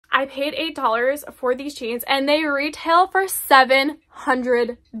I paid $8 for these jeans and they retail for $700.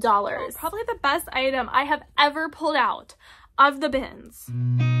 Probably the best item I have ever pulled out of the bins.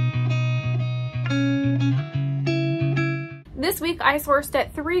 This week I sourced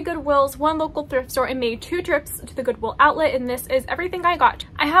at 3 Goodwills, 1 local thrift store, and made 2 trips to the Goodwill outlet, and this is everything I got.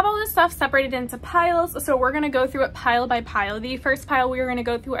 I have all this stuff separated into piles, so we're gonna go through it pile by pile. The first pile we are gonna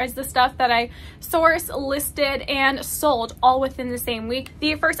go through is the stuff that I sourced, listed, and sold all within the same week.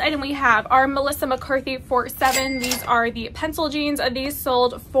 The first item we have are Melissa McCarthy 47. These are the pencil jeans. These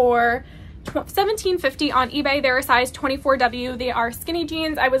sold for $17.50 on eBay. They're a size 24W. They are skinny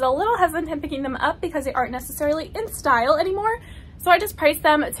jeans. I was a little hesitant picking them up because they aren't necessarily in style anymore, so I just priced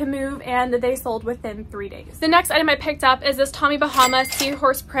them to move and they sold within 3 days. The next item I picked up is this Tommy Bahama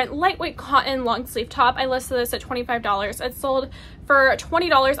seahorse print lightweight cotton long sleeve top. I listed this at $25. It sold for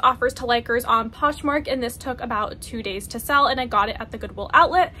 $20 offers to likers on Poshmark, and this took about 2 days to sell, and I got it at the Goodwill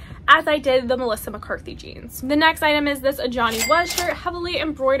outlet, as I did the Melissa McCarthy jeans. The next item is this Johnny Was shirt, heavily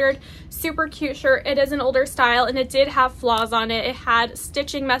embroidered, super cute shirt. It is an older style and it did have flaws on it. It had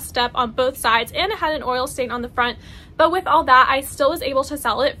stitching messed up on both sides and it had an oil stain on the front. But with all that, I still was able to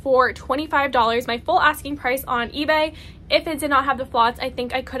sell it for $25, my full asking price on eBay. If it did not have the flaws, I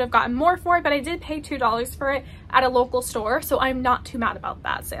think I could have gotten more for it, but I did pay $2 for it at a local store, so I'm not too mad about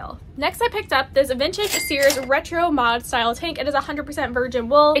that sale. Next, I picked up this vintage Sears retro mod style tank. It is 100% virgin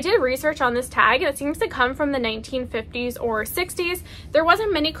wool. I did research on this tag, and it seems to come from the 1950s or 60s. There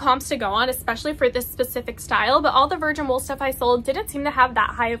wasn't many comps to go on, especially for this specific style, but all the virgin wool stuff I sold didn't seem to have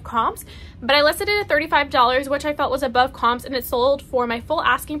that high of comps. But I listed it at $35, which I felt was above comps, and it sold for my full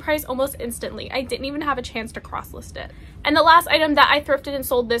asking price almost instantly. I didn't even have a chance to cross list it. And the last item that I thrifted and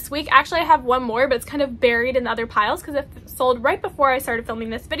sold this week, actually I have one more, but it's kind of buried in the other piles because it sold right before I started filming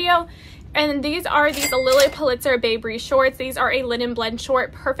this video. And these are these Lily Pulitzer Bay Breeze shorts. These are a linen blend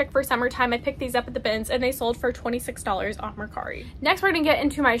short, perfect for summertime. I picked these up at the bins and they sold for $26 on Mercari. Next, we're gonna get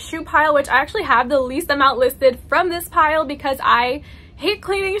into my shoe pile, which I actually have the least amount listed from this pile because I hate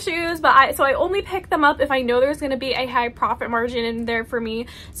cleaning shoes, but so I only pick them up if I know there's going to be a high profit margin in there for me.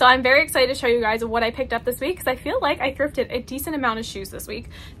 So I'm very excited to show you guys what I picked up this week because I feel like I thrifted a decent amount of shoes this week.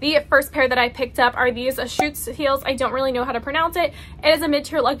 The first pair that I picked up are these Schutz heels. I don't really know how to pronounce it. It is a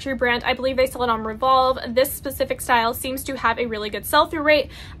mid-tier luxury brand. I believe they sell it on Revolve. This specific style seems to have a really good sell-through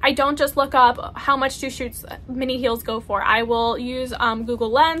rate. I don't just look up how much do Schutz mini heels go for. I will use Google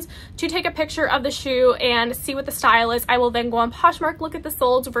Lens to take a picture of the shoe and see what the style is. I will then go on Poshmark, look at the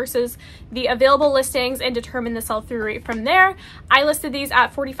solds versus the available listings, and determine the sell-through rate from there. I listed these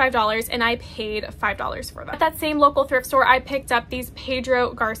at $45 and I paid $5 for them. At that same local thrift store, I picked up these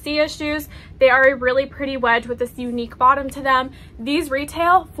Pedro Garcia shoes. They are a really pretty wedge with this unique bottom to them. These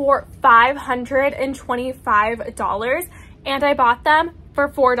retail for $525 and I bought them for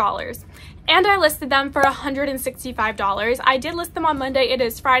 $4. And I listed them for $165. I did list them on Monday. It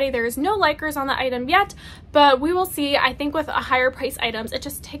is Friday. There is no likers on the item yet, but we will see. I think with higher price items, it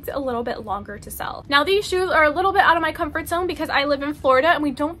just takes a little bit longer to sell. Now, these shoes are a little bit out of my comfort zone because I live in Florida and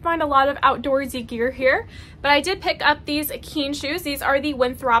we don't find a lot of outdoorsy gear here, but I did pick up these Keen shoes. These are the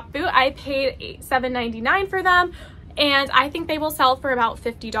Winthrop boot. I paid $7.99 for them. And I think they will sell for about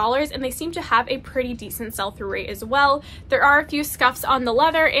 $50, and they seem to have a pretty decent sell-through rate as well. There are a few scuffs on the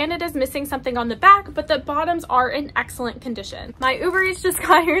leather and it is missing something on the back, but the bottoms are in excellent condition. My Uber Eats just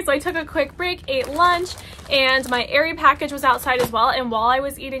got here, so I took a quick break, ate lunch, and my Aerie package was outside as well. And while I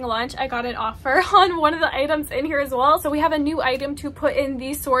was eating lunch, I got an offer on one of the items in here as well. So we have a new item to put in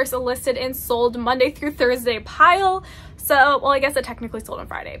the source listed and sold Monday through Thursday pile. So, well, I guess it technically sold on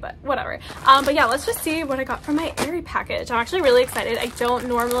Friday, but whatever. But yeah, let's just see what I got from my Aerie package. I'm actually really excited. I don't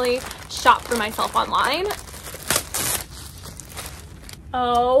normally shop for myself online.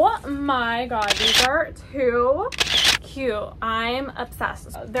 Oh my god, these are too cute. I'm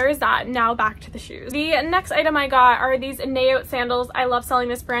obsessed. There's that. Now back to the shoes. The next item I got are these Naote sandals. I love selling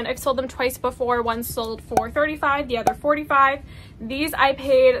this brand. I've sold them twice before. One sold for $35, the other $45. These I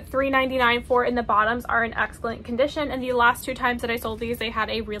paid $3.99 for, and the bottoms are in excellent condition. And the last 2 times that I sold these, they had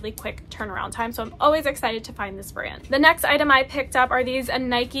a really quick turnaround time. So I'm always excited to find this brand. The next item I picked up are these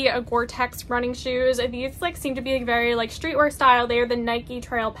Nike Gore-Tex running shoes. These seem to be very streetwear style. They are the Nike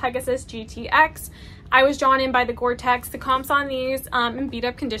Trail Pegasus GTX. I was drawn in by the Gore-Tex. The comps on these in beat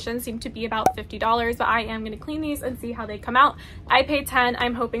up condition seem to be about $50, but I am going to clean these and see how they come out. I paid $10.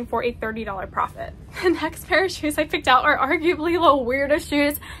 I'm hoping for a $30 profit. The next pair of shoes I picked out are arguably the weirdest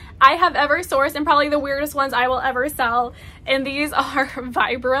shoes I have ever sourced, and probably the weirdest ones I will ever sell. And these are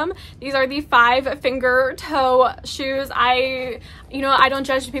Vibram. These are the 5-finger toe shoes. I don't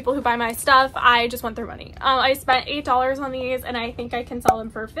judge the people who buy my stuff. I just want their money. I spent $8 on these, and I think I can sell them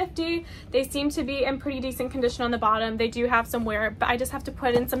for $50. They seem to be in pretty decent condition on the bottom. They do have some wear, but I just have to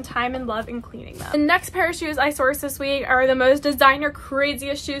put in some time and love in cleaning them. The next pair of shoes I sourced this week are the most designer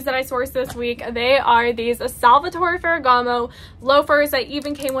craziest shoes that I sourced this week. They are these Salvatore Ferragamo loafers that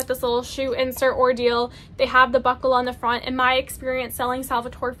even came with this little shoe insert ordeal. They have the buckle on the front. In my experience selling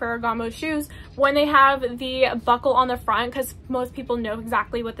Salvatore Ferragamo shoes, when they have the buckle on the front, because most people know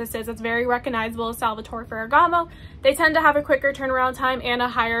exactly what this is, it's very recognizable as Salvatore Ferragamo, they tend to have a quicker turnaround time and a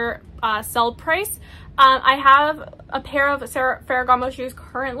higher sell price. I have a pair of Ferragamo shoes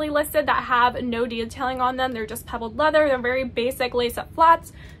currently listed that have no detailing on them. They're just pebbled leather. They're very basic lace-up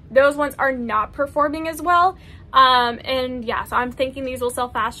flats. Those ones are not performing as well. And yeah, so I'm thinking these will sell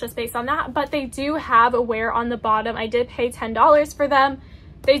fast just based on that, but they do have a wear on the bottom. I did pay $10 for them.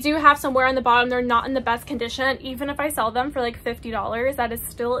 They do have some wear on the bottom. They're not in the best condition. Even if I sell them for like $50, that is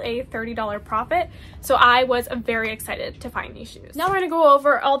still a $30 profit. So I was very excited to find these shoes. Now we're gonna go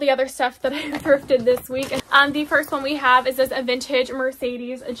over all the other stuff that I thrifted this week. The first one we have is this vintage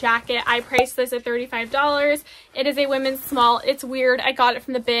Mercedes jacket. I priced this at $35. It is a women's small. It's weird. I got it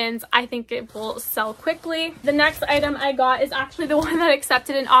from the bins. I think it will sell quickly. The next item I got is actually the one that I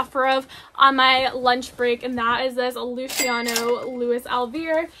accepted an offer of on my lunch break, and that is this Luciano Louis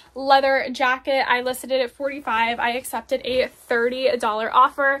Alvier leather jacket. I listed it at $45. I accepted a $30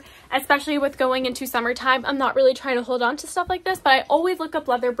 offer, especially with going into summertime. I'm not really trying to hold on to stuff like this, but I always look up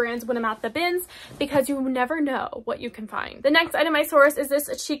leather brands when I'm at the bins because you never know what you can find. The next item I sourced is this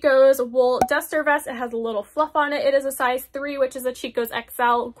Chico's wool duster vest. It has a little fluff on it. It is a size 3, which is a Chico's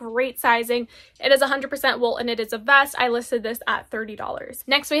XL. Great sizing. It is 100% wool and it is a vest. I listed this at $30.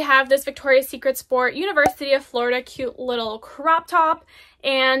 Next we have this Victoria's Secret Sport University of Florida cute little crop top.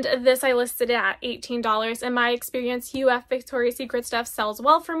 And this I listed it at $18. In my experience, UF Victoria's Secret stuff sells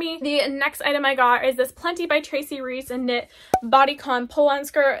well for me. The next item I got is this Plenty by Tracy Reese and knit bodycon pull-on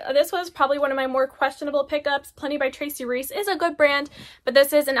skirt. This was probably one of my more questionable pickups. Plenty by Tracy Reese is a good brand, but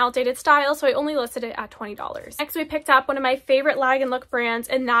this is an outdated style, so I only listed it at $20. Next, we picked up one of my favorite lag and look brands,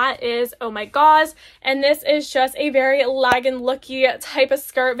 and that is Oh My Gauze. And this is just a very lag and looky type of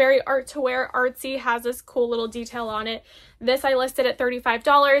skirt, very art to wear, artsy, has this cool little detail on it. This I listed at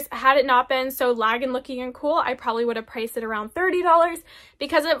 $35. Had it not been so lag and looking and cool, I probably would have priced it around $30.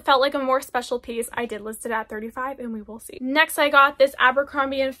 Because it felt like a more special piece, I did list it at $35, and we will see. Next, I got this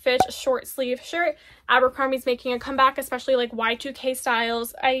Abercrombie & Fitch short sleeve shirt. Abercrombie's making a comeback, especially like Y2K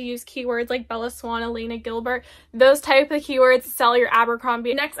styles. I use keywords like Bella Swan, Elena Gilbert. Those type of keywords sell your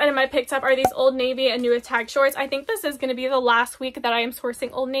Abercrombie. Next item I picked up are these Old Navy and New Attack shorts. I think this is going to be the last week that I am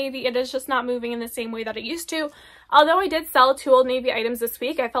sourcing Old Navy. It is just not moving in the same way that it used to. Although I did sell 2 Old Navy items this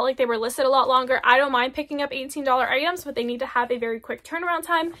week, I felt like they were listed a lot longer. I don't mind picking up $18 items, but they need to have a very quick turnaround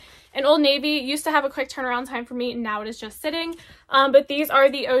time. And Old Navy used to have a quick turnaround time for me, and now it is just sitting. But these are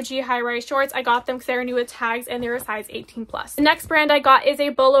the OG high-rise shorts. I got them because they're new with tags, and they're a size 18+. The next brand I got is a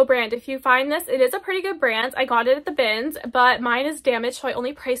Bolo brand. If you find this, it is a pretty good brand. I got it at the bins, but mine is damaged, so I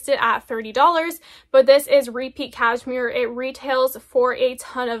only priced it at $30. But this is repeat cashmere. It retails for a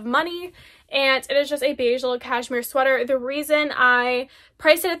ton of money. And it is just a beige little cashmere sweater. The reason I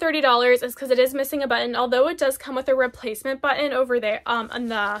priced it at $30 is because it is missing a button, although it does come with a replacement button over there on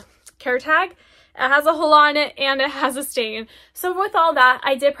the care tag. It has a hole on it and it has a stain. So with all that,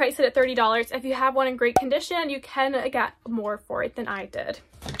 I did price it at $30. If you have one in great condition, you can get more for it than I did.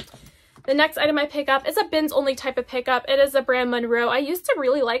 The next item I pick up is a bins only type of pickup. It is the brand Monroe. I used to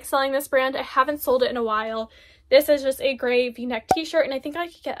really like selling this brand. I haven't sold it in a while. This is just a gray v-neck t-shirt, and I think I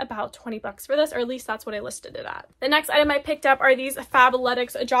could get about 20 bucks for this, or at least that's what I listed it at. The next item I picked up are these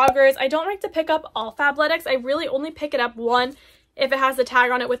Fabletics joggers. I don't like to pick up all Fabletics. I really only pick it up one if it has the tag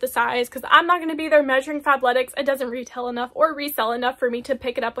on it with the size, because I'm not going to be there measuring Fabletics. It doesn't retail enough or resell enough for me to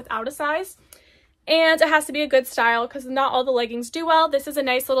pick it up without a size. And it has to be a good style because not all the leggings do well. This is a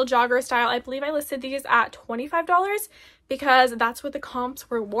nice little jogger style. I believe I listed these at $25 because that's what the comps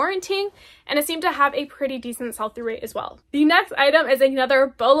were warranting, and it seemed to have a pretty decent sell-through rate as well. The next item is another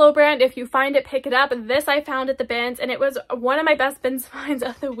Bolo brand. If you find it, pick it up. This I found at the bins, and it was one of my best bins finds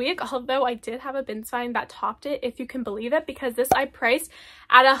of the week, although I did have a bins find that topped it, if you can believe it, because this I priced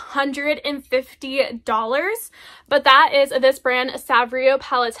at $150. But that is this brand, Savrio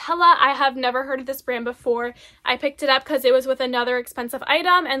Palatella. I have never heard of this brand before. I picked it up because it was with another expensive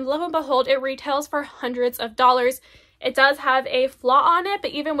item, and lo and behold, it retails for hundreds of dollars. It does have a flaw on it, but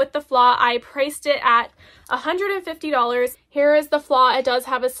even with the flaw, I priced it at $150. Here is the flaw. It does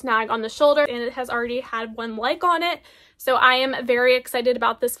have a snag on the shoulder and it has already had one like on it. So I am very excited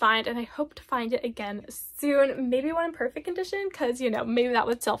about this find and I hope to find it again soon. Maybe one in perfect condition because, you know, maybe that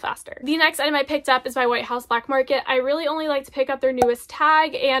would sell faster. The next item I picked up is by White House Black Market. I really only like to pick up their newest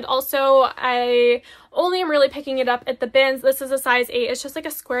tag, and also I only am really picking it up at the bins. This is a size 8. It's just like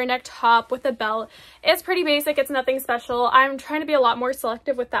a square neck top with a belt. It's pretty basic. It's nothing special. I'm trying to be a lot more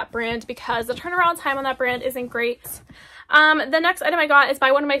selective with that brand because the turnaround time on that brand isn't great. The next item I got is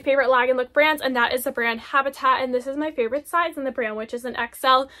by one of my favorite Lag & Look brands, and that is the brand Habitat, and this is my favorite size in the brand, which is an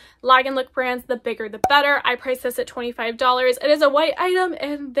XL. Lag & Look brands, the bigger the better. I priced this at $25. It is a white item,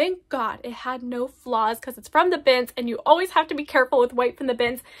 and thank God it had no flaws because it's from the bins, and you always have to be careful with white from the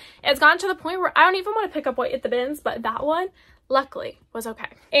bins. It's gotten to the point where I don't even want to pick up white at the bins, but that one, luckily, was okay.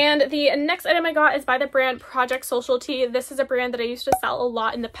 And the next item I got is by the brand Project Social Tea. This is a brand that I used to sell a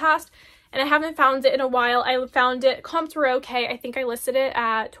lot in the past, and I haven't found it in a while. I found it, comps were okay. I think I listed it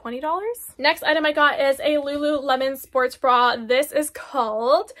at $20. Next item I got is a Lululemon sports bra. This is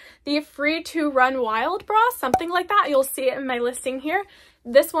called the Free to Run Wild bra, something like that. You'll see it in my listing here.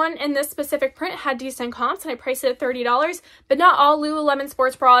 This one in this specific print had decent comps and I priced it at $30, but not all Lululemon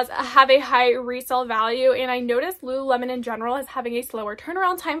sports bras have a high resale value, and I noticed Lululemon in general is having a slower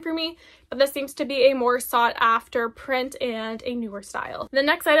turnaround time for me, but this seems to be a more sought after print and a newer style. The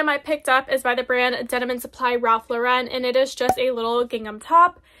next item I picked up is by the brand Denim & Supply Ralph Lauren, and it is just a little gingham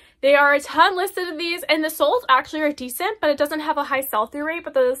top. There are a ton listed of these, and the soles actually are decent, but it doesn't have a high sell-through rate,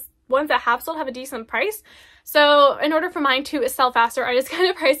 but the ones that have sold have a decent price. So in order for mine to sell faster, I just kind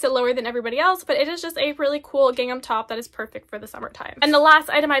of priced it lower than everybody else, but it is just a really cool gingham top that is perfect for the summertime. And the last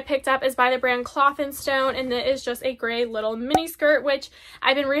item I picked up is by the brand Cloth & Stone, and it is just a gray little mini skirt, which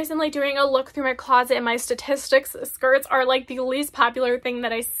I've been recently doing a look through my closet, and my statistics skirts are like the least popular thing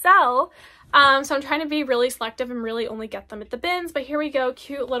that I sell. So I'm trying to be really selective and really only get them at the bins, but here we go,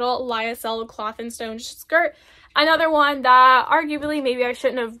 cute little lyocell Cloth & Stone skirt. Another one that arguably maybe I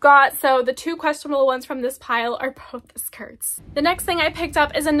shouldn't have got, so the two questionable ones from this pile are both the skirts. The next thing I picked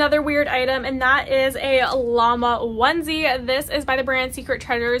up is another weird item, and that is a llama onesie. This is by the brand Secret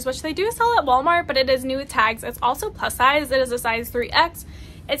Treasures, which they do sell at Walmart, but it is new with tags. It's also plus size. It is a size 3X.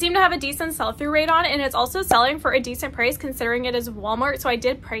 It seemed to have a decent sell-through rate on it, and it's also selling for a decent price considering it is Walmart, so I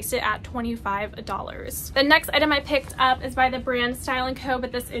did price it at $25. The next item I picked up is by the brand Style & Co,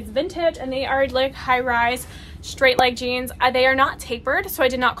 but this is vintage, and they are like high-rise straight leg jeans. They are not tapered, so I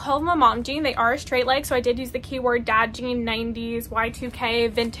did not call them a mom jean. They are a straight leg, so I did use the keyword dad jean, 90s,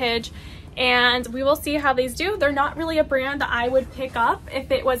 Y2K, vintage, and we will see how these do. They're not really a brand that I would pick up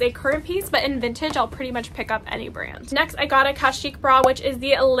if it was a current piece, but in vintage I'll pretty much pick up any brand. Next I got a Kashik bra, which is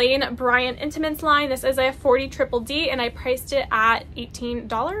the Elaine Bryant Intimates line. This is a 40 triple D, and I priced it at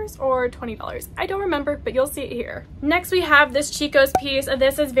 $18 or $20. I don't remember, but you'll see it here. Next we have this Chico's piece.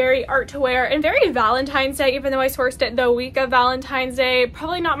 This is very art to wear and very Valentine's Day, even though I sourced it the week of Valentine's Day.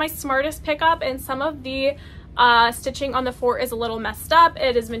 Probably not my smartest pickup, and some of the stitching on the fort is a little messed up.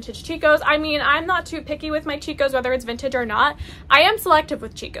 It is vintage Chico's. I mean, I'm not too picky with my Chico's, whether it's vintage or not. I am selective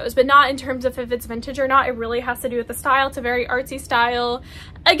with Chico's, but not in terms of if it's vintage or not. It really has to do with the style. It's a very artsy style.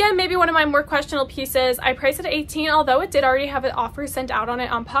 Again, maybe one of my more questionable pieces. I priced it at $18, although it did already have an offer sent out on it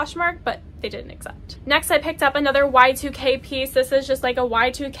on Poshmark, but they didn't accept. Next, I picked up another Y2K piece. This is just like a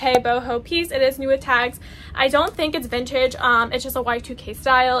Y2K boho piece. It is new with tags. I don't think it's vintage. It's just a Y2K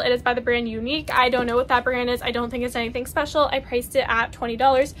style. It is by the brand Unique. I don't know what that brand is. I don't think it's anything special. I priced it at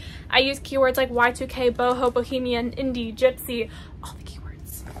 $20. I use keywords like Y2K, boho, bohemian, indie, gypsy, all the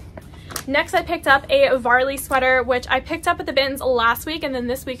keywords. Next, I picked up a Varley sweater, which I picked up at the bins last week, and then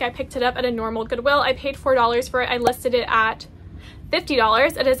this week I picked it up at a normal Goodwill. I paid $4 for it. I listed it at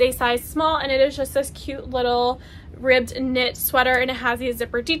 $50. It is a size small, and it is just this cute little ribbed knit sweater, and it has these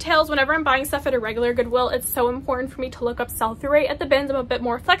zipper details. Whenever I'm buying stuff at a regular Goodwill, it's so important for me to look up sell-through rate. At the bins, I'm a bit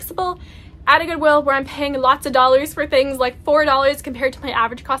more flexible. At a Goodwill, where I'm paying lots of dollars for things like $4 compared to my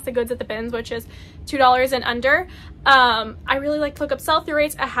average cost of goods at the bins, which is $2 and under, I really like to look up sell-through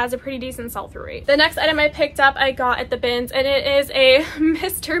rates. It has a pretty decent sell-through rate. The next item I picked up I got at the bins, and it is a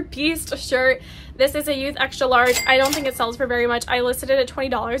Mr. Beast shirt. This is a youth extra large. I don't think it sells for very much. I listed it at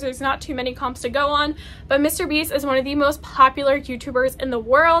 $20. There's not too many comps to go on, but Mr. Beast is one of the most popular YouTubers in the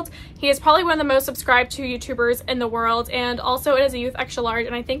world. He is probably one of the most subscribed to YouTubers in the world, and also it is a youth extra large,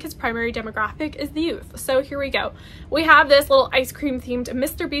 and I think his primary demographic is the youth. So here we go. We have this little ice cream themed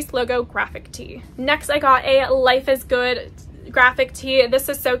Mr. Beast logo graphic tee. Next, I got a Life is Good graphic tee. This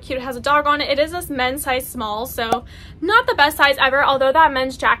is so cute. It has a dog on it. It is this men's size small, so not the best size ever, although that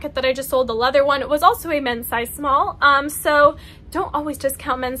men's jacket that I just sold, the leather one, was also a men's size small. So don't always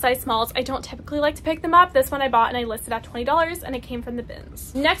discount men's size smalls. I don't typically like to pick them up. This one I bought and I listed at $20 and it came from the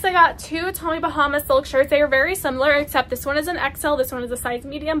bins. Next, I got two Tommy Bahama silk shirts. They are very similar, except this one is an XL, this one is a size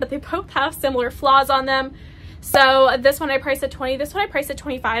medium, but they both have similar flaws on them. So this one I priced at $20, this one I priced at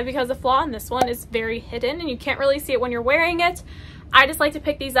 $25 because the flaw in this one is very hidden and you can't really see it when you're wearing it. I just like to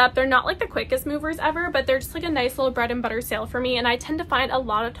pick these up. They're not like the quickest movers ever, but they're just like a nice little bread and butter sale for me, and I tend to find a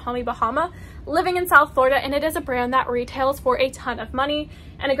lot of Tommy Bahama living in South Florida, and it is a brand that retails for a ton of money.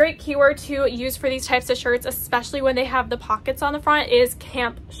 And a great keyword to use for these types of shirts, especially when they have the pockets on the front, is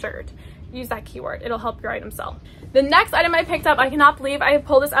camp shirt. Use that keyword. It'll help your item sell. The next item I picked up, I cannot believe I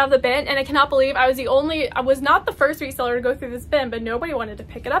pulled this out of the bin, and I cannot believe I was not the first reseller to go through this bin, but nobody wanted to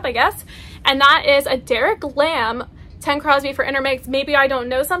pick it up, I guess. And that is a Derek Lamb 10 Crosby for Intermix. Maybe I don't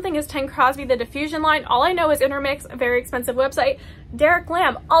know something. Is 10 Crosby the diffusion line? All I know is Intermix, a very expensive website. Derek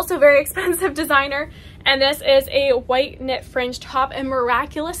Lamb, also very expensive designer. And this is a white knit fringe top, and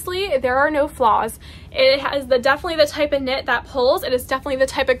miraculously there are no flaws. It has definitely the type of knit that pulls. It is definitely the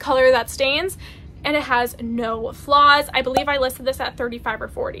type of color that stains, and it has no flaws. I believe I listed this at $35 or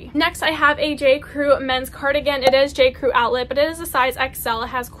 $40. Next, I have a J. Crew men's cardigan. It is J. Crew outlet, but it is a size XL. It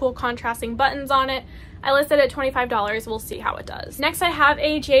has cool contrasting buttons on it. I listed it at $25. We'll see how it does. Next, I have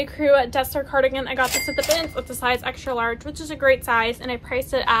a J. Crew Duster cardigan. I got this at the bins. It's a size extra large, which is a great size, and I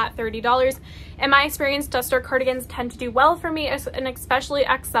priced it at $30. In my experience, Duster cardigans tend to do well for me, and especially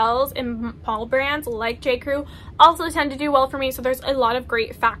XLs in small brands like J. Crew also tend to do well for me. So there's a lot of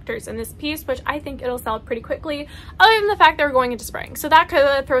great factors in this piece, which I think it'll sell pretty quickly, other than the fact that we're going into spring. So that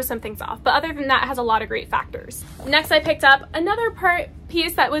could throw some things off, but other than that, it has a lot of great factors. Next, I picked up another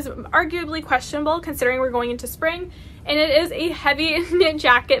piece that was arguably questionable considering we're going into spring, and it is a heavy knit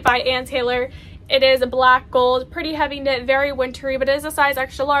jacket by Ann Taylor. It is a black gold, pretty heavy knit, very wintry, but it is a size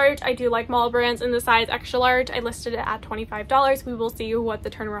extra large. I do like mall brands in the size extra large. I listed it at $25. We will see what the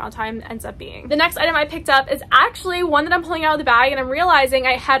turnaround time ends up being. The next item I picked up is actually one that I'm pulling out of the bag, and I'm realizing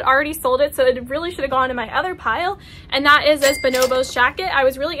I had already sold it, so it really should have gone in my other pile, and that is this Bonobos jacket. I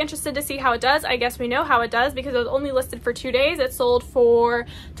was really interested to see how it does. I guess we know how it does because it was only listed for 2 days. It sold for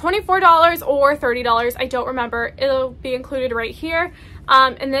 $24 or $30. I don't remember. It'll be included right here.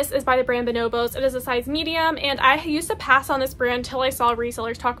 And this is by the brand Bonobos. It is a size medium, and I used to pass on this brand until I saw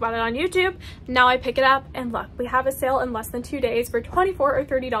resellers talk about it on YouTube. Now I pick it up, and look, we have a sale in less than 2 days for $24 or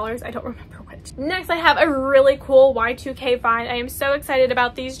 $30. I don't remember which. Next, I have a really cool Y2K find. I am so excited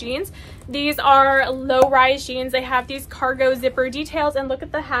about these jeans. These are low-rise jeans. They have these cargo zipper details, and look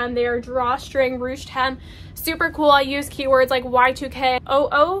at the hem. They are drawstring ruched hem. Super cool. I use keywords like Y2K,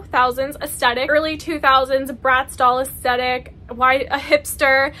 thousands aesthetic, early 2000s Bratz doll aesthetic, a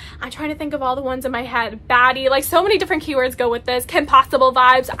hipster. I'm trying to think of all the ones in my head. Baddie, like so many different keywords go with this. Kim Possible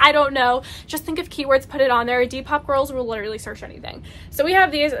vibes, I don't know. Just think of keywords, put it on there. Depop girls will literally search anything. So we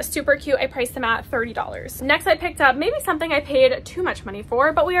have these, super cute. I priced them at $30. Next, I picked up maybe something I paid too much money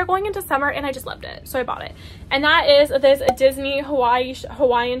for, but we are going into summer and I just loved it, so I bought it. And that is this Disney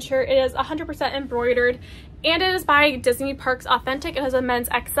Hawaiian shirt. It is 100% embroidered, and it is by Disney Parks Authentic. It has a men's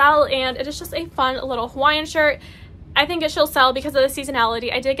XL, and it is just a fun little Hawaiian shirt. I think it shall sell because of the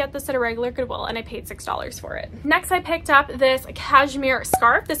seasonality. I did get this at a regular Goodwill, and I paid $6 for it. Next, I picked up this cashmere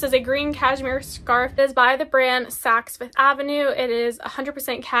scarf. This is a green cashmere scarf. It is by the brand Saks Fifth Avenue. It is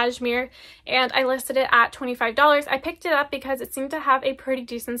 100% cashmere, and I listed it at $25. I picked it up because it seemed to have a pretty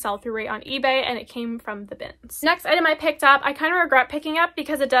decent sell-through rate on eBay, and it came from the bins. Next item I picked up, I kind of regret picking up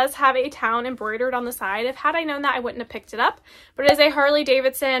because it does have a town embroidered on the side. If had I known that, I wouldn't have picked it up. But it is a Harley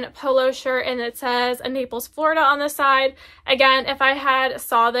Davidson polo shirt, and it says Naples, Florida on the side. Again, if I had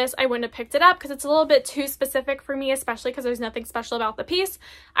saw this, I wouldn't have picked it up because it's a little bit too specific for me, especially because there's nothing special about the piece.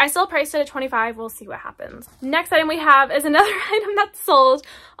 I still priced it at $25. We'll see what happens. Next item we have is another item that's sold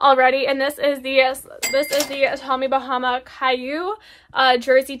already, and this is the Tommy Bahama Caillou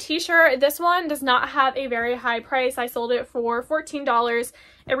jersey t-shirt. This one does not have a very high price. I sold it for $14.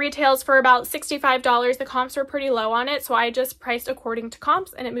 It retails for about $65. The comps were pretty low on it, so I just priced according to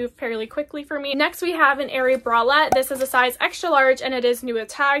comps, and it moved fairly quickly for me. Next, we have an Aerie bralette. This is a size extra large, and it is new with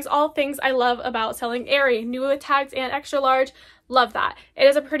tags. All things I love about selling Aerie. New with tags and extra large. Love that. It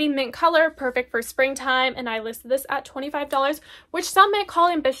is a pretty mint color, perfect for springtime, and I listed this at $25, which some might call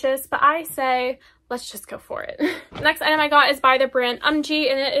ambitious, but I say, let's just go for it. Next item I got is by the brand and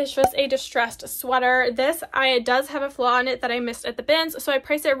it is just a distressed sweater. This does have a flaw in it that I missed at the bins, so I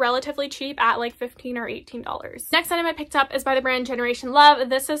priced it relatively cheap at like $15 or $18. Next item I picked up is by the brand Generation Love.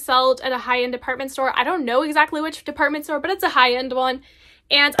 This is sold at a high-end department store. I don't know exactly which department store, but it's a high-end one.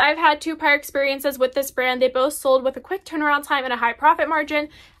 And I've had 2 prior experiences with this brand. They both sold with a quick turnaround time and a high profit margin.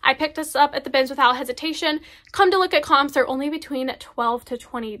 I picked this up at the bins without hesitation. Come to look at comps, they're only between $12 to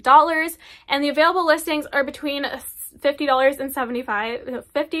 $20, and the available listings are between $50 and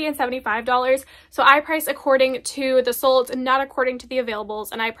 $75. So I price according to the solds and not according to the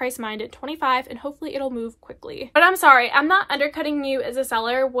availables, and I price mine at $25, and hopefully it'll move quickly. But I'm sorry, I'm not undercutting you as a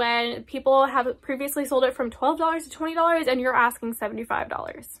seller when people have previously sold it from $12 to $20 and you're asking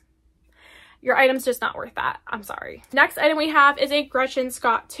 $75. Your item's just not worth that. I'm sorry. Next item we have is a Gretchen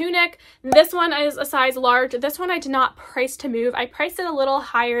Scott tunic. This one is a size large. This one I did not price to move. I priced it a little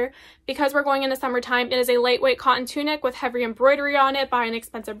higher because we're going into summertime. It is a lightweight cotton tunic with heavy embroidery on it by an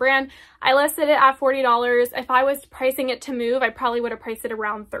expensive brand. I listed it at $40. If I was pricing it to move, I probably would have priced it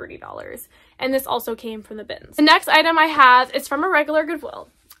around $30. And this also came from the bins. The next item I have is from a regular Goodwill.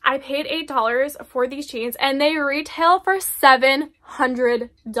 I paid $8 for these jeans and they retail for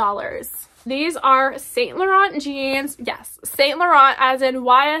 $700. These are Saint Laurent jeans. Yes, Saint Laurent as in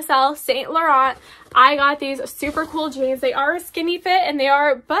YSL Saint Laurent. I got these super cool jeans. They are a skinny fit and they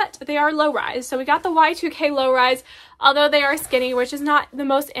are low rise. So we got the Y2K low rise, although they are skinny, which is not the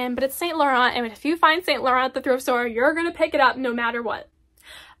most in, but it's Saint Laurent. And if you find Saint Laurent at the thrift store, you're going to pick it up no matter what,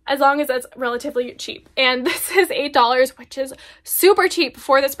 as long as it's relatively cheap. And this is $8, which is super cheap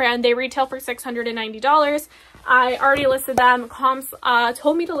for this brand. They retail for $690. I already listed them. Comps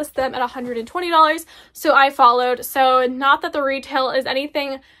told me to list them at $120, so I followed. So not that the resale is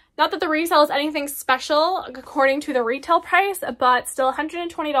anything special according to the retail price, but still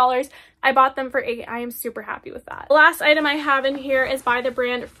 $120. I bought them for $8. I am super happy with that. The last item I have in here is by the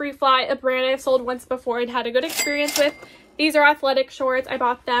brand Free Fly, a brand I've sold once before and had a good experience with. These are athletic shorts. I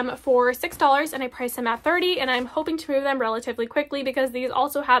bought them for $6 and I priced them at $30, and I'm hoping to move them relatively quickly because these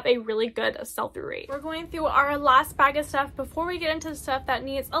also have a really good sell-through rate. We're going through our last bag of stuff before we get into the stuff that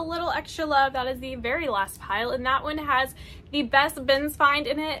needs a little extra love. That is the very last pile, and that one has the best bins find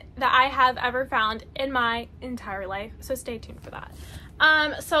in it that I have ever found in my entire life, so stay tuned for that.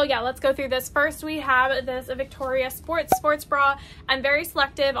 So yeah, let's go through this. First, we have this Victoria's sports bra. I'm very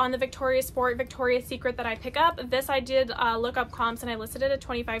selective on the Victoria's Secret that I pick up. This I did look up comps and I listed it at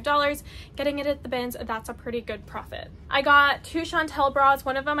 $25. Getting it at the bins, that's a pretty good profit. I got 2 Chantel bras.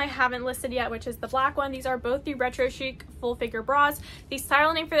 One of them I haven't listed yet, which is the black one. These are both the Retro Chic full figure bras. The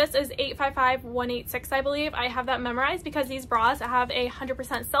style name for this is 855186, I believe. I have that memorized because these bras have a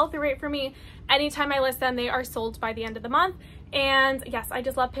 100% sell-through rate for me. Anytime I list them, they are sold by the end of the month. And yes, I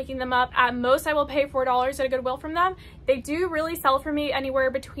just love picking them up. At most, I will pay $4 at a Goodwill from them. They do really sell for me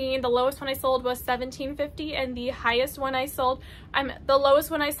anywhere between, the lowest one I sold was $17.50 and the highest one I sold, the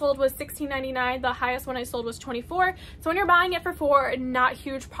lowest one I sold was $16.99. The highest one I sold was $24. So when you're buying it for $4, not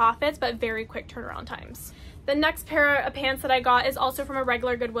huge profits, but very quick turnaround times. The next pair of pants that I got is also from a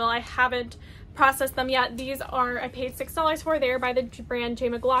regular Goodwill. I haven't processed them yet. These are, I paid $6 for. They are by the brand J.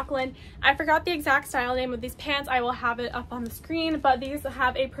 McLaughlin. I forgot the exact style name of these pants. I will have it up on the screen, but these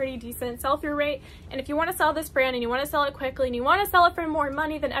have a pretty decent sell-through rate. And if you want to sell this brand and you want to sell it quickly and you want to sell it for more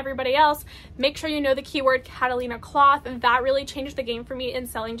money than everybody else, make sure you know the keyword Catalina cloth. That really changed the game for me in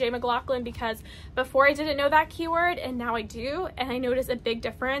selling J. McLaughlin, because before I didn't know that keyword and now I do, and I notice a big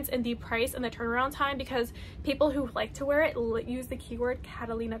difference in the price and the turnaround time because people who like to wear it use the keyword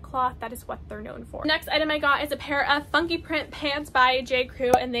Catalina cloth. That is what they're known for. Next item I got is a pair of funky print pants by J. Crew,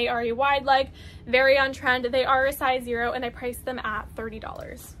 and they are a wide leg, very on trend. They are a size 0 and I priced them at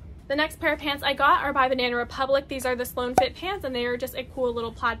 $30. The next pair of pants I got are by Banana Republic. These are the Sloan Fit pants and they are just a cool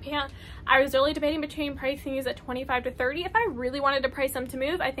little plaid pant. I was really debating between pricing these at $25 to $30. If I really wanted to price them to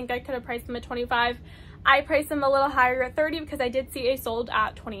move, I think I could have priced them at $25. I priced them a little higher at $30 because I did see a sold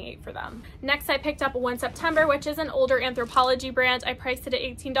at $28 for them. Next, I picked up One September, which is an older Anthropologie brand. I priced it at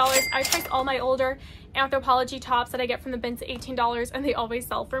 $18. I priced all my older Anthropologie tops that I get from the bins at $18 and they always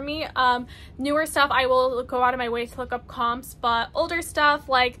sell for me. Newer stuff, I will go out of my way to look up comps, but older stuff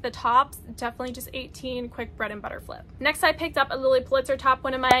like the tops, definitely just $18, quick bread and butter flip. Next, I picked up a Lily Pulitzer top,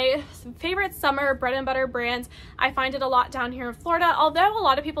 one of my favorite summer bread and butter brands. I find it a lot down here in Florida, although a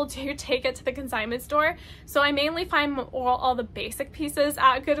lot of people do take it to the consignment store. So I mainly find all the basic pieces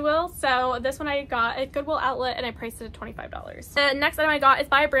at Goodwill. So this one I got at Goodwill Outlet and I priced it at $25. The next item I got is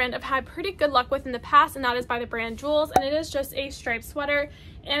by a brand I've had pretty good luck with in the past, and that is by the brand Jules, and it is just a striped sweater.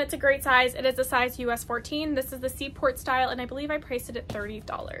 and it's a great size. It is a size US 14. This is the Seaport style, and I believe I priced it at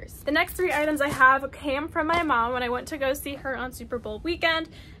 $30. The next 3 items I have came from my mom when I went to go see her on Super Bowl weekend.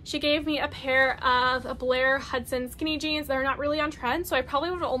 She gave me a pair of Blair Hudson skinny jeans. They're not really on trend, so I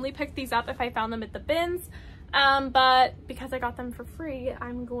probably would only pick these up if I found them at the bins. But because I got them for free,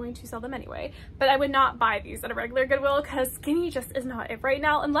 I'm going to sell them anyway. But I would not buy these at a regular Goodwill because skinny just is not it right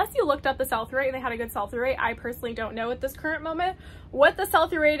now. Unless you looked up the sell-through rate and they had a good sell-through rate. I personally don't know at this current moment what the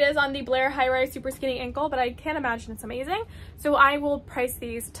sell-through rate is on the Blair high-rise super skinny ankle, but I can't imagine it's amazing. So I will price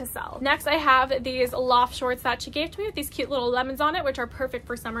these to sell. Next, I have these loft shorts that she gave to me with these cute little lemons on it, which are perfect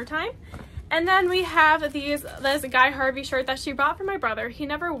for summertime. And then we have this Guy Harvey shirt that she bought for my brother. He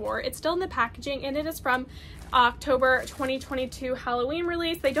never wore it. It's still in the packaging, and it is from October 2022 Halloween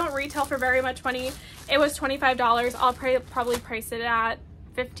release. They don't retail for very much money. It was $25. I'll probably price it at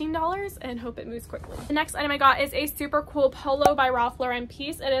 $15 and hope it moves quickly. The next item I got is a super cool polo by Ralph Lauren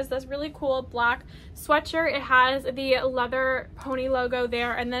piece. It is this really cool black sweatshirt. It has the leather pony logo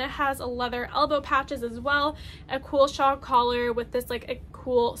there, and then it has a leather elbow patches as well, a cool shawl collar with this like a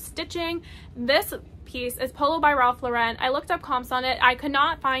cool stitching. This piece is polo by Ralph Lauren. I looked up comps on it. I could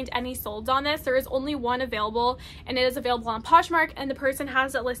not find any solds on this. There is only one available, and it is available on Poshmark, and the person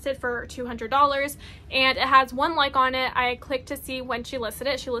has it listed for $200, and it has 1 like on it. I clicked to see when she listed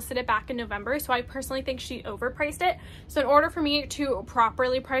it. She listed it back in November, so I personally think she overpriced it. So in order for me to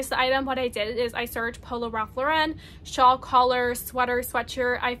properly price the item, what I did is I searched polo Ralph Lauren, shawl collar, sweater,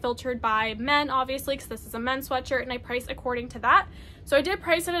 sweatshirt. I filtered by men, obviously, because this is a men's sweatshirt, and I priced according to that. So I did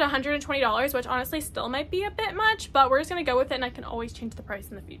price it at $120, which honestly still might be a bit much, but we're just going to go with it, and I can always change the price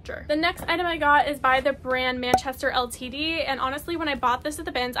in the future. The next item I got is by the brand Manchester Ltd, and honestly when I bought this at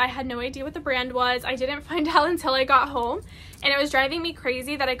the bins, I had no idea what the brand was. I didn't find out until I got home, and it was driving me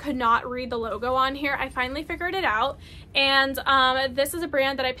crazy that I could not read the logo on here. I finally figured it out, and this is a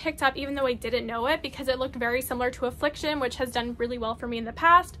brand that I picked up even though I didn't know it because it looked very similar to Affliction, which has done really well for me in the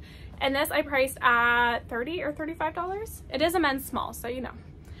past. And this I priced at $30 or $35. It is a men's small, so you know,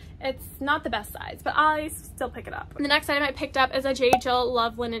 it's not the best size, but I still pick it up. The next item I picked up is a J. Jill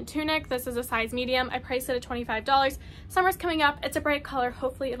Love linen tunic. This is a size medium. I priced it at $25. Summer's coming up. It's a bright color.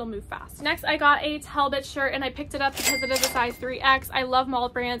 Hopefully it'll move fast. Next, I got a Talbot shirt, and I picked it up because it is a size 3X. I love mall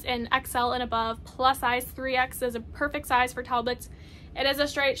brands in XL and above. Plus size 3X is a perfect size for Talbots. It is a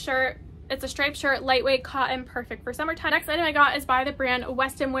straight shirt. It's a striped shirt, lightweight cotton, perfect for summertime. Next item I got is by the brand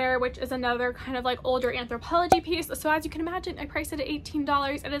Weston Wear, which is another kind of like older Anthropologie piece. So as you can imagine, I priced it at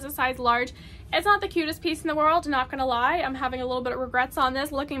 $18. It is a size large. It's not the cutest piece in the world, not gonna lie. I'm having a little bit of regrets on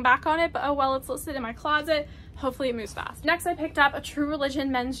this looking back on it, but oh well, it's listed in my closet. Hopefully it moves fast. Next, I picked up a True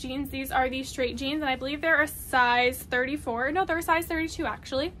Religion men's jeans. These are the straight jeans, and I believe they're a size 34. No, they're a size 32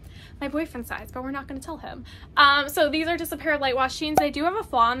 actually. My boyfriend's size, but we're not going to tell him. So these are just a pair of light wash jeans. They do have a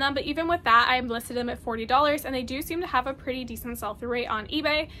flaw on them, but even with that, I listed them at $40, and they do seem to have a pretty decent sell-through rate on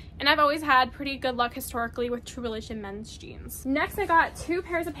eBay, and I've always had pretty good luck historically with True Religion men's jeans. Next, I got 2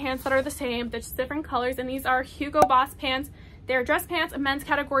 pairs of pants that are the same, they're just different colors, and these are Hugo Boss pants. They're dress pants. A men's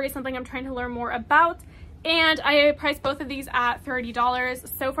category is something I'm trying to learn more about, and I priced both of these at $30.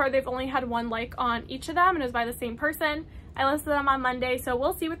 So far, they've only had 1 like on each of them, and it was by the same person. I listed them on Monday, so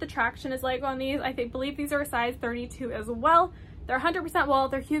we'll see what the traction is like on these. I believe these are a size 32 as well. They're 100% wool.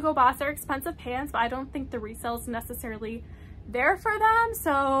 They're Hugo Boss. They're expensive pants, but I don't think the resale is necessarily there for them,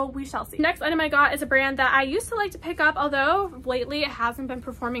 so we shall see. Next item I got is a brand that I used to like to pick up, although lately it hasn't been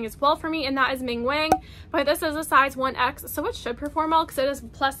performing as well for me, and that is Ming Wang. But this is a size 1X, so it should perform well because it is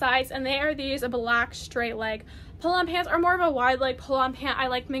plus size, and they are these black straight leg pull-on pants, or more of a wide leg pull-on pant. I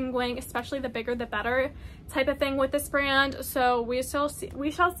like Ming Wang, especially the bigger the better type of thing with this brand, so we shall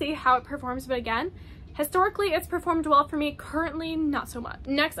see how it performs. But again, historically it's performed well for me, currently not so much.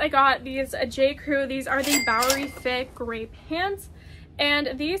 Next, I got these J. Crew. These are the Bowery Fit gray pants,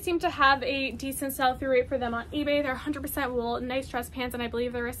 and these seem to have a decent sell-through rate for them on eBay. They're 100% wool, nice dress pants, and I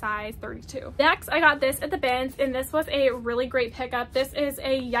believe they're a size 32. Next, I got this at the bins, and this was a really great pickup. This is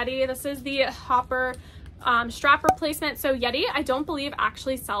a Yeti. This is the Hopper strap replacement. So Yeti, I don't believe,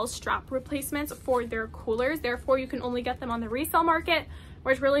 actually sells strap replacements for their coolers. Therefore, you can only get them on the resale market,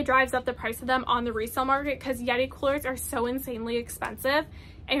 which really drives up the price of them on the resale market because Yeti coolers are so insanely expensive,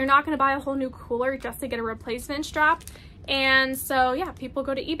 and you're not going to buy a whole new cooler just to get a replacement strap. And so yeah, people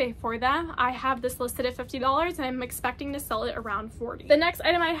go to eBay for them. I have this listed at $50 and I'm expecting to sell it around $40. The next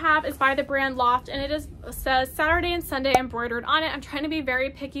item I have is by the brand Loft, and it says Saturday and Sunday embroidered on it. I'm trying to be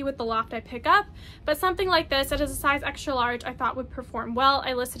very picky with the Loft I pick up, but something like this that is a size extra large I thought would perform well.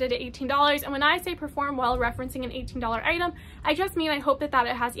 I listed it at $18, and when I say perform well, referencing an $18 item, I just mean I hope that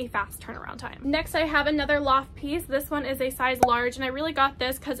it has a fast turnaround time. Next I have another Loft piece. This one is a size large, and I really got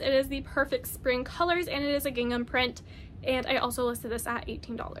this because it is the perfect spring colors and it is a gingham print. And I also listed this at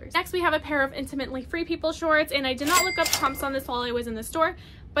 $18. Next, we have a pair of Intimately Free People shorts, and I did not look up comps on this while I was in the store,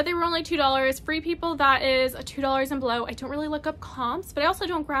 but they were only $2. Free People, that is $2 and below. I don't really look up comps, but I also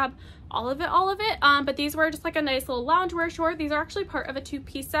don't grab all of it. But these were just like a nice little loungewear short. These are actually part of a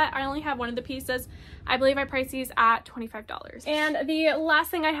 2-piece set. I only have one of the pieces. I believe I priced these at $25. And the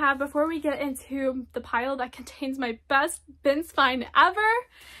last thing I have before we get into the pile that contains my best bins find ever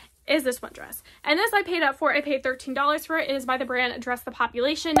is this one dress. And this I paid up for. I paid $13 for it. It is by the brand Dress the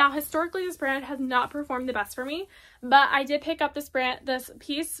Population. Now, historically, this brand has not performed the best for me, but I did pick up this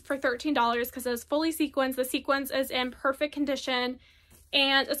piece for $13 because it is fully sequins. The sequins is in perfect condition,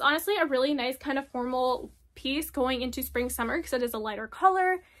 and it's honestly a really nice kind of formal piece going into spring summer because it is a lighter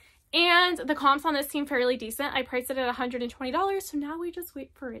color. And the comps on this seem fairly decent. I priced it at $120, so now we just wait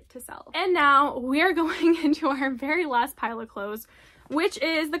for it to sell. And now we are going into our very last pile of clothes, which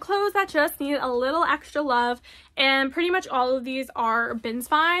is the clothes that just need a little extra love. And pretty much all of these are bins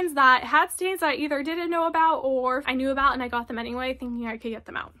finds that had stains that I either didn't know about or I knew about and I got them anyway, thinking I could get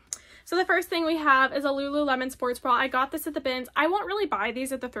them out. So the first thing we have is a Lululemon sports bra. I got this at the bins. I won't really buy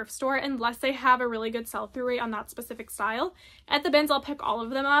these at the thrift store unless they have a really good sell-through rate on that specific style. At the bins, I'll pick all of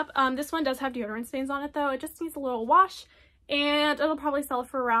them up. This one does have deodorant stains on it though. It just needs a little wash, and it'll probably sell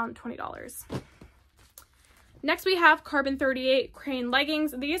for around $20. Next, we have Carbon 38 Crane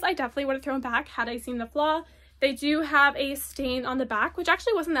leggings. These I definitely would have thrown back had I seen the flaw. They do have a stain on the back, which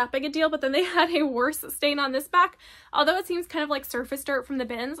actually wasn't that big a deal, but then they had a worse stain on this back, although it seems kind of like surface dirt from the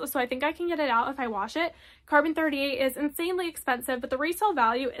bins, so I think I can get it out if I wash it. Carbon 38 is insanely expensive, but the resale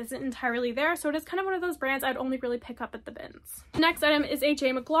value isn't entirely there, so it is kind of one of those brands I'd only really pick up at the bins. The next item is a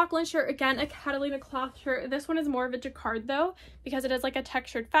J. McLaughlin shirt, again, a Catalina cloth shirt. This one is more of a jacquard though, because it is like a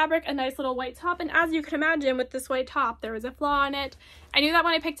textured fabric, a nice little white top, and as you can imagine with this white top, there is a flaw in it. I knew that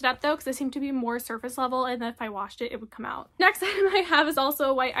when I picked it up though, because it seemed to be more surface level, and if I washed it, it would come out. Next item I have is also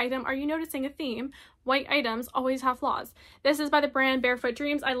a white item. Are you noticing a theme? White items always have flaws. This is by the brand Barefoot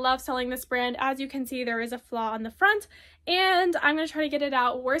Dreams. I love selling this brand. As you can see, there is a flaw on the front, and I'm going to try to get it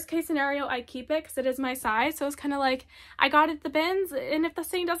out. Worst case scenario, I keep it because it is my size. So it's kind of like, I got it at the bins, and if the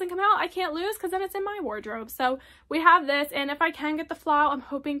stain doesn't come out, I can't lose because then it's in my wardrobe. So we have this, and if I can get the flaw, I'm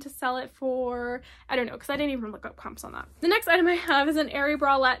hoping to sell it for, I don't know, because I didn't even look up comps on that. The next item I have is an airy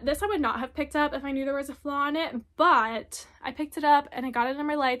bralette. This I would not have picked up if I knew there was a flaw on it, but I picked it up and I got it under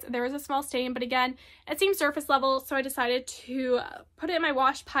my lights. There was a small stain, but again, it seems surface level, so I decided to put it in my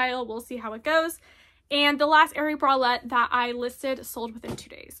wash pile. We'll see how it goes. And the last airy bralette that I listed sold within 2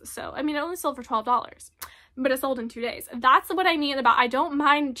 days. So, I mean, it only sold for $12, but it sold in 2 days. That's what I mean about I don't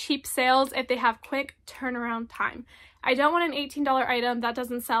mind cheap sales if they have quick turnaround time. I don't want an $18 item that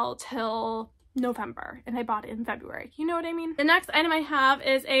doesn't sell till November, and I bought it in February. You know what I mean? The next item I have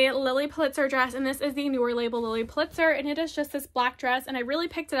is a Lily Pulitzer dress, and this is the newer label Lily Pulitzer, and it is just this black dress, and I really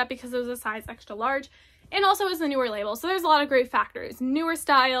picked it up because it was a size extra large, and also is the newer label, so there's a lot of great factors. Newer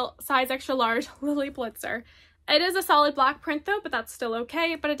style, size extra large, Lily Pulitzer. It is a solid black print though, but that's still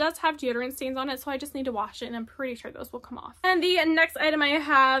okay, but it does have deodorant stains on it, so I just need to wash it, and I'm pretty sure those will come off. And the next item I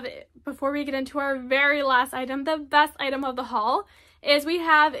have, before we get into our very last item, the best item of the haul, is we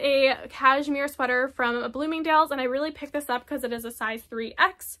have a cashmere sweater from Bloomingdale's, and I really picked this up because it is a size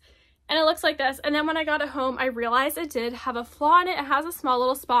 3X, and it looks like this. And then when I got it home, I realized it did have a flaw in it. It has a small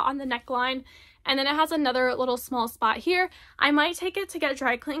little spot on the neckline, and then it has another little small spot here. I might take it to get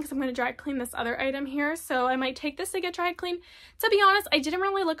dry cleaned because I'm going to dry clean this other item here, so I might take this to get dry cleaned. To be honest, I didn't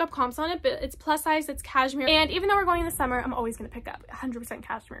really look up comps on it, but it's plus size, it's cashmere, and even though we're going in the summer, I'm always going to pick up 100%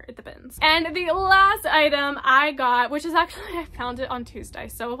 cashmere at the bins. And the last item I got, which is actually, I found it on Tuesday,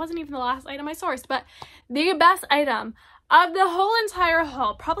 so it wasn't even the last item I sourced, but the best item of the whole entire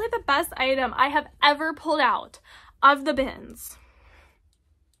haul, probably the best item I have ever pulled out of the bins.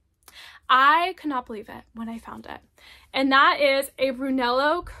 I could not believe it when I found it. And that is a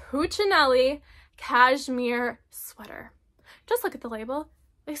Brunello Cucinelli cashmere sweater. Just look at the label.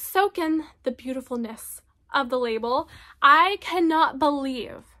 They soak in the beautifulness of the label. I cannot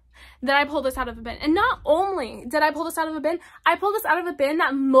believe that I pulled this out of a bin. And not only did I pull this out of a bin, I pulled this out of a bin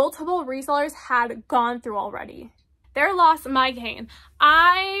that multiple resellers had gone through already. Their loss, my gain.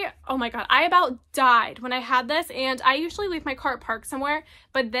 Oh my god, I about died when I had this, and I usually leave my cart parked somewhere,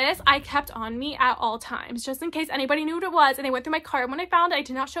 but this I kept on me at all times, just in case anybody knew what it was and they went through my cart. When I found it, I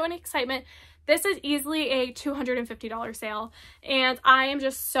did not show any excitement. This is easily a $250 sale, and I am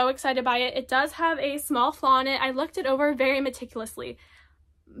just so excited by it. It does have a small flaw in it. I looked it over very meticulously.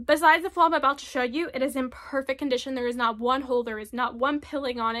 Besides the flaw I'm about to show you, it is in perfect condition. There is not one hole, there is not one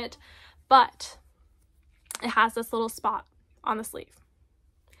pilling on it, but it has this little spot on the sleeve.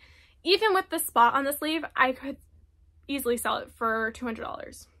 Even with this spot on the sleeve, I could easily sell it for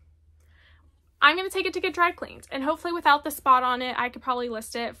 $200. I'm going to take it to get dry cleaned, and hopefully without the spot on it, I could probably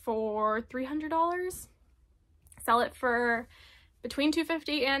list it for $300. Sell it for between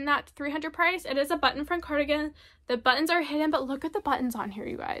 $250 and that $300 price. It is a button front cardigan. The buttons are hidden, but look at the buttons on here,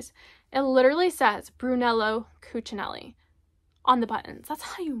 you guys. It literally says Brunello Cucinelli on the buttons. That's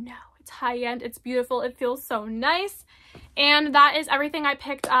how you know. It's high-end, it's beautiful, it feels so nice. And that is everything I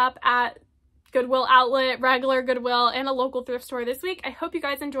picked up at Goodwill outlet, regular Goodwill, and a local thrift store this week. I hope you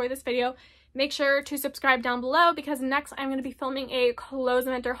guys enjoy this video. Make sure to subscribe down below because next I'm going to be filming a clothes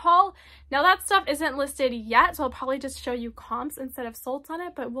and winter haul. Now that stuff isn't listed yet, so I'll probably just show you comps instead of solds on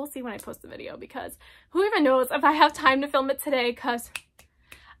it, but we'll see when I post the video because who even knows if I have time to film it today because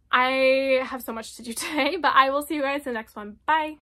I have so much to do today. But I will see you guys in the next one. Bye!